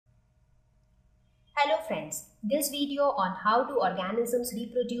Hello friends, this video on how do organisms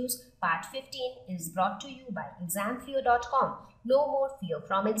reproduce part 15 is brought to you by examfear.com. No more fear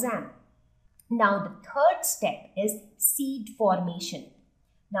from exam. Now the third step is seed formation.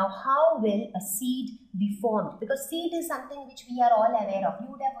 Now how will a seed be formed? Because seed is something which we are all aware of.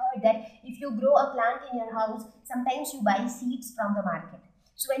 You would have heard that if you grow a plant in your house, sometimes you buy seeds from the market.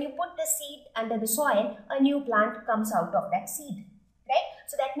 So when you put the seed under the soil, a new plant comes out of that seed. Right?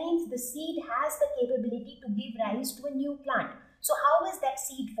 So that means the seed has the capability to give rise to a new plant. So how is that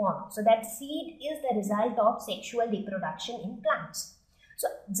seed formed? So that seed is the result of sexual reproduction in plants. So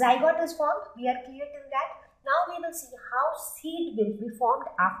zygote is formed. We are clear till that. Now we will see how seed will be formed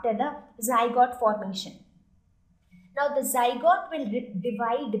after the zygote formation. Now the zygote will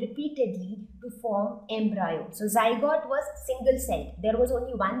divide repeatedly to form embryo. So zygote was single celled. There was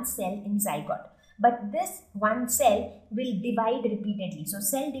only one cell in zygote. But this one cell will divide repeatedly. So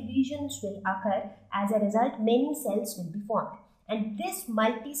cell divisions will occur. As a result, many cells will be formed. And this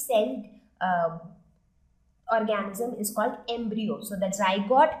multi-celled organism is called embryo. So the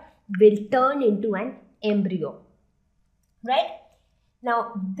zygote will turn into an embryo. Right?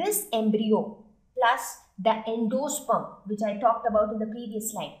 Now this embryo plus the endosperm, which I talked about in the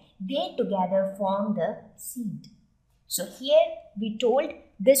previous slide, they together form the seed. So here we told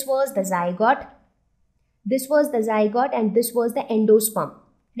this was the zygote. This was the zygote and this was the endosperm,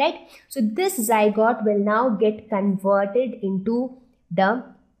 right? So this zygote will now get converted into the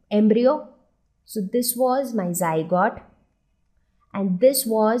embryo. So this was my zygote and this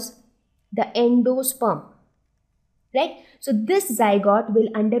was the endosperm, right? So this zygote will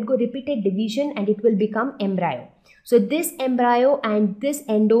undergo repeated division and it will become embryo. So this embryo and this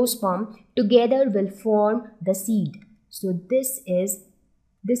endosperm together will form the seed. So this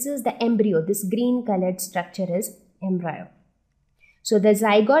is the embryo. This green colored structure is embryo. So the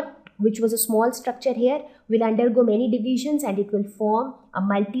zygote, which was a small structure here, will undergo many divisions and it will form a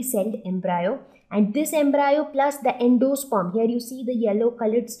multi-celled embryo. And this embryo plus the endosperm, here you see the yellow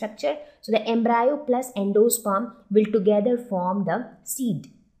colored structure. So the embryo plus endosperm will together form the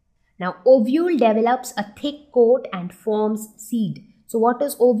seed. Now ovule develops a thick coat and forms seed. So what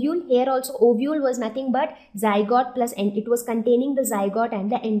is ovule? Here also ovule was nothing but zygote plus, and it was containing the zygote and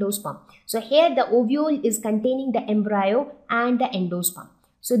the endosperm. So here the ovule is containing the embryo and the endosperm.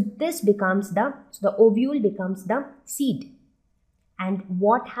 So this becomes the ovule becomes the seed. And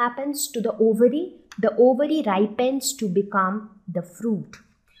what happens to the ovary? The ovary ripens to become the fruit.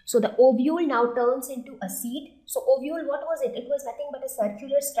 So the ovule now turns into a seed. So ovule, what was it? It was nothing but a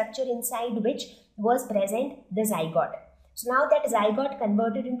circular structure inside which was present the zygote. So now that zygote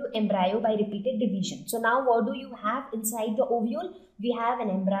converted into embryo by repeated division. So now what do you have inside the ovule? We have an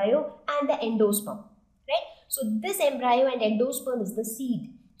embryo and the endosperm, right? So this embryo and endosperm is the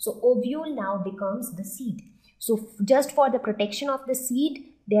seed. So ovule now becomes the seed. So just for the protection of the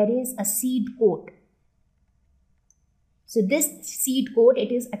seed, there is a seed coat. So this seed coat,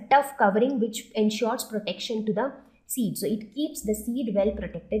 it is a tough covering which ensures protection to the seed. So it keeps the seed well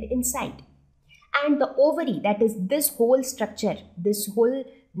protected inside. And the ovary, that is this whole structure, this whole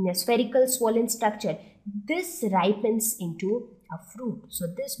spherical swollen structure, this ripens into a fruit. So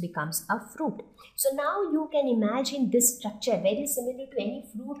this becomes a fruit. So now you can imagine this structure very similar to any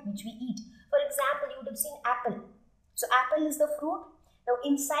fruit which we eat. For example, you would have seen apple. So apple is the fruit. Now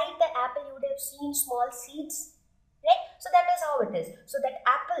inside the apple you would have seen small seeds, right? So that is how it is. So that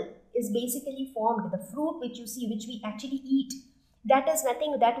apple is basically formed, the fruit which you see, which we actually eat. That is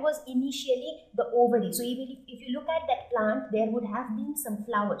nothing, that was initially the ovary. So even if you look at that plant, there would have been some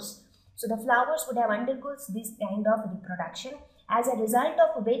flowers. So the flowers would have undergone this kind of reproduction, as a result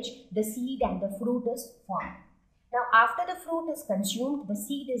of which the seed and the fruit is formed. Now after the fruit is consumed, the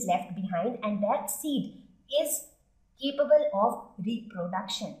seed is left behind and that seed is capable of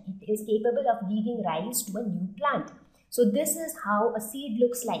reproduction. It is capable of giving rise to a new plant. So this is how a seed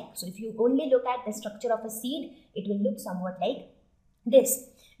looks like. So if you only look at the structure of a seed, it will look somewhat like this.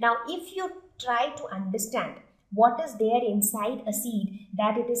 Now if you try to understand what is there inside a seed,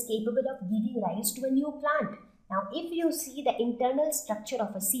 that it is capable of giving rise to a new plant. Now if you see the internal structure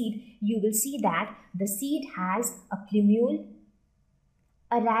of a seed, you will see that the seed has a plumule,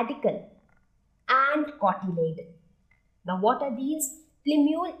 a radicle and cotyledon. Now what are these?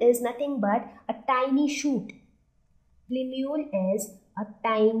 Plumule is nothing but a tiny shoot. Plumule is a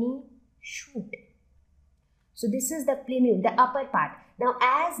tiny shoot. So this is the plumule, the upper part. Now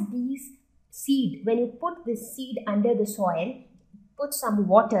as these seed, when you put this seed under the soil, put some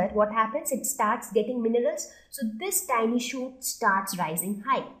water, what happens? It starts getting minerals. So this tiny shoot starts rising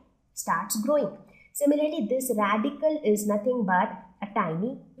high, starts growing. Similarly, this radicle is nothing but a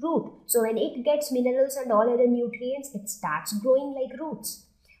tiny root. So when it gets minerals and all other nutrients, it starts growing like roots.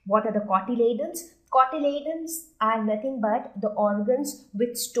 What are the cotyledons? Cotyledons are nothing but the organs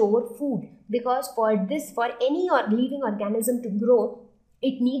which store food, because for any living organism to grow,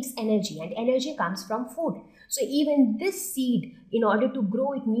 it needs energy, and energy comes from food. So even this seed, in order to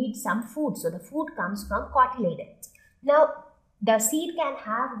grow, it needs some food. So the food comes from cotyledons. Now, the seed can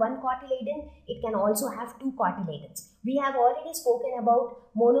have one cotyledon, it can also have two cotyledons. We have already spoken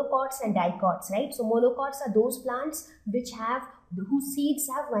about monocots and dicots, right? So monocots are those plants whose seeds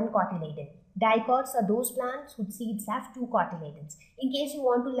have one cotyledon. Dicots are those plants whose seeds have two cotyledons. In case you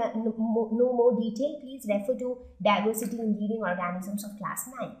want to know more detail, please refer to Diversity in Living Organisms of class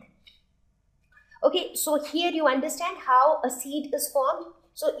 9th. Okay, so here you understand how a seed is formed.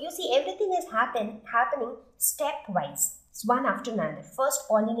 So you see, everything is happening stepwise. It's one after another. First,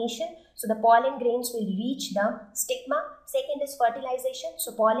 pollination. So the pollen grains will reach the stigma. Second is fertilization.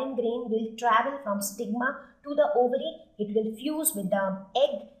 So pollen grain will travel from stigma to the ovary. It will fuse with the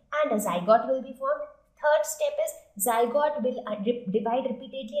egg and a zygote will be formed. Third step is zygote will divide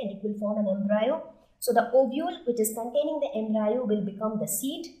repeatedly and it will form an embryo. So the ovule, which is containing the embryo, will become the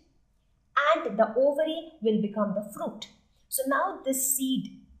seed and the ovary will become the fruit. So now this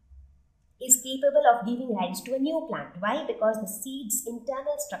seed is capable of giving rise to a new plant. Why? Because the seed's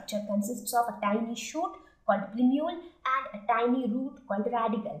internal structure consists of a tiny shoot called plumule and a tiny root called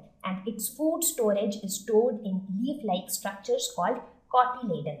radicle, and its food storage is stored in leaf-like structures called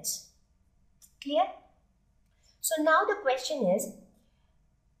cotyledons. Clear? So now the question is,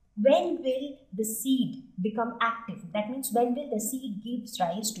 when will the seed become active? That means when will the seed give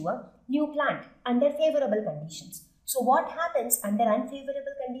rise to a new plant under favorable conditions. So what happens under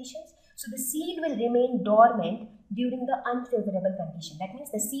unfavorable conditions? So the seed will remain dormant during the unfavorable condition. That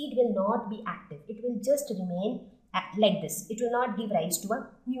means the seed will not be active. It will just remain like this. It will not give rise to a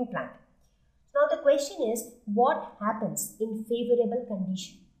new plant. Now the question is, what happens in favorable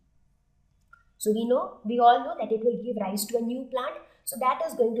condition? So we all know that it will give rise to a new plant. So that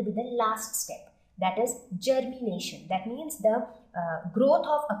is going to be the last step. That is germination. That means the growth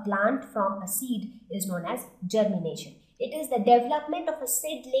of a plant from a seed is known as germination. It is the development of a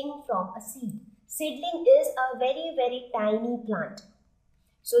seedling from a seed. Seedling is a very, very tiny plant.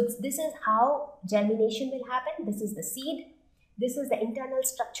 So this is how germination will happen. This is the seed. This is the internal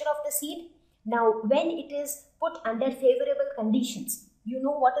structure of the seed. Now, when it is put under favorable conditions, you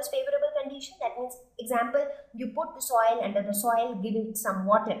know what is favorable condition? That means, example, you put the soil under the soil, give it some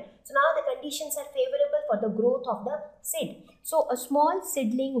water. So now the conditions are favorable for the growth of the seed. So a small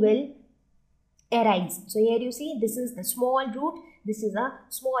seedling will arise. So here you see, this is the small root, this is a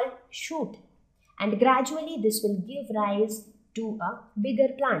small shoot, and gradually this will give rise to a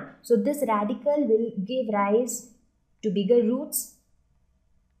bigger plant. So this radicle will give rise to bigger roots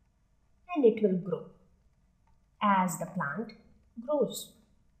and it will grow as the plant grows.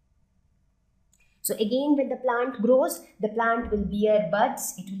 So again, when the plant grows, the plant will bear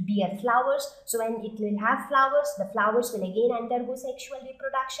buds, it will bear flowers. So when it will have flowers, the flowers will again undergo sexual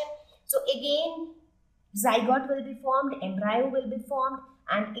reproduction. So again, zygote will be formed, embryo will be formed,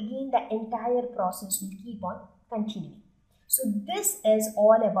 and again the entire process will keep on continuing. So this is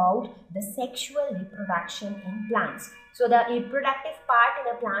all about the sexual reproduction in plants. So the reproductive part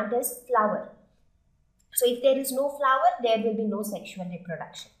in a plant is flower. So if there is no flower, there will be no sexual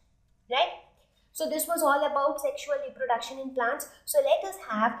reproduction, right? So this was all about sexual reproduction in plants. So let us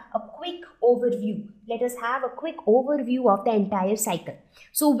have a quick overview. Let us have a quick overview of the entire cycle.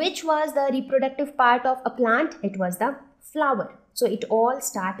 So which was the reproductive part of a plant? It was the flower. So it all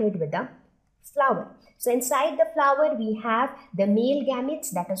started with the flower. So inside the flower we have the male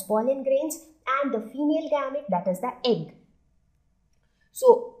gametes, that is pollen grains, and the female gamete, that is the egg.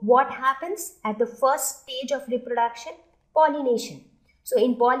 So what happens at the first stage of reproduction? Pollination. So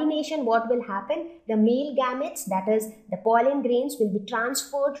in pollination, what will happen? The male gametes, that is the pollen grains, will be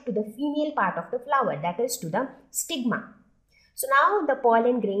transferred to the female part of the flower, that is to the stigma. So now the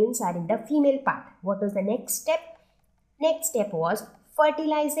pollen grains are in the female part. What was the next step? Next step was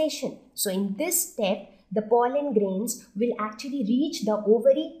fertilization. So in this step, the pollen grains will actually reach the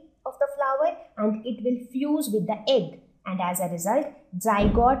ovary of the flower and it will fuse with the egg, and as a result,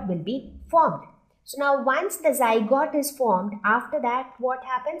 zygote will be formed. So now once the zygote is formed, after that what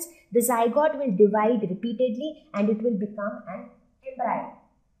happens? The zygote will divide repeatedly and it will become an embryo.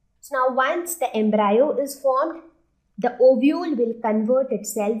 So now once the embryo is formed, the ovule will convert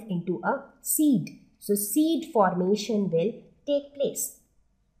itself into a seed. So seed formation will take place.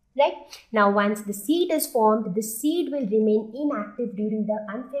 Right? Now once the seed is formed, the seed will remain inactive during the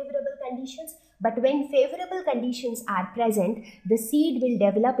unfavorable conditions, But when favorable conditions are present, the seed will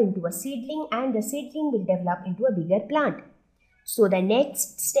develop into a seedling and the seedling will develop into a bigger plant. So the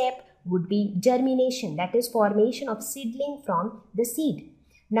next step would be germination, that is formation of seedling from the seed.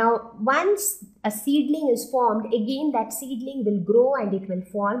 Now once a seedling is formed, again that seedling will grow and it will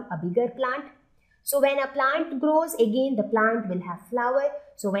form a bigger plant. So when a plant grows, again the plant will have flower.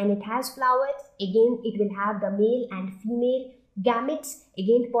 So when it has flowers, again it will have the male and female gametes.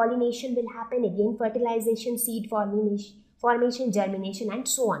 Again pollination will happen, again fertilization, seed formation, germination, and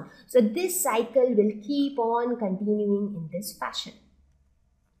so on. So this cycle will keep on continuing in this fashion.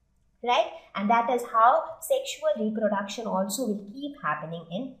 Right? And that is how sexual reproduction also will keep happening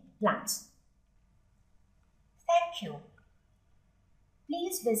in plants. Thank you.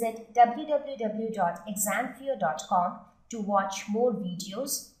 Please visit www.examfear.com to watch more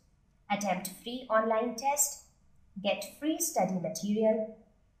videos, attempt free online test, get free study material,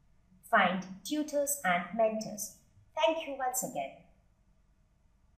 find tutors and mentors. Thank you once again.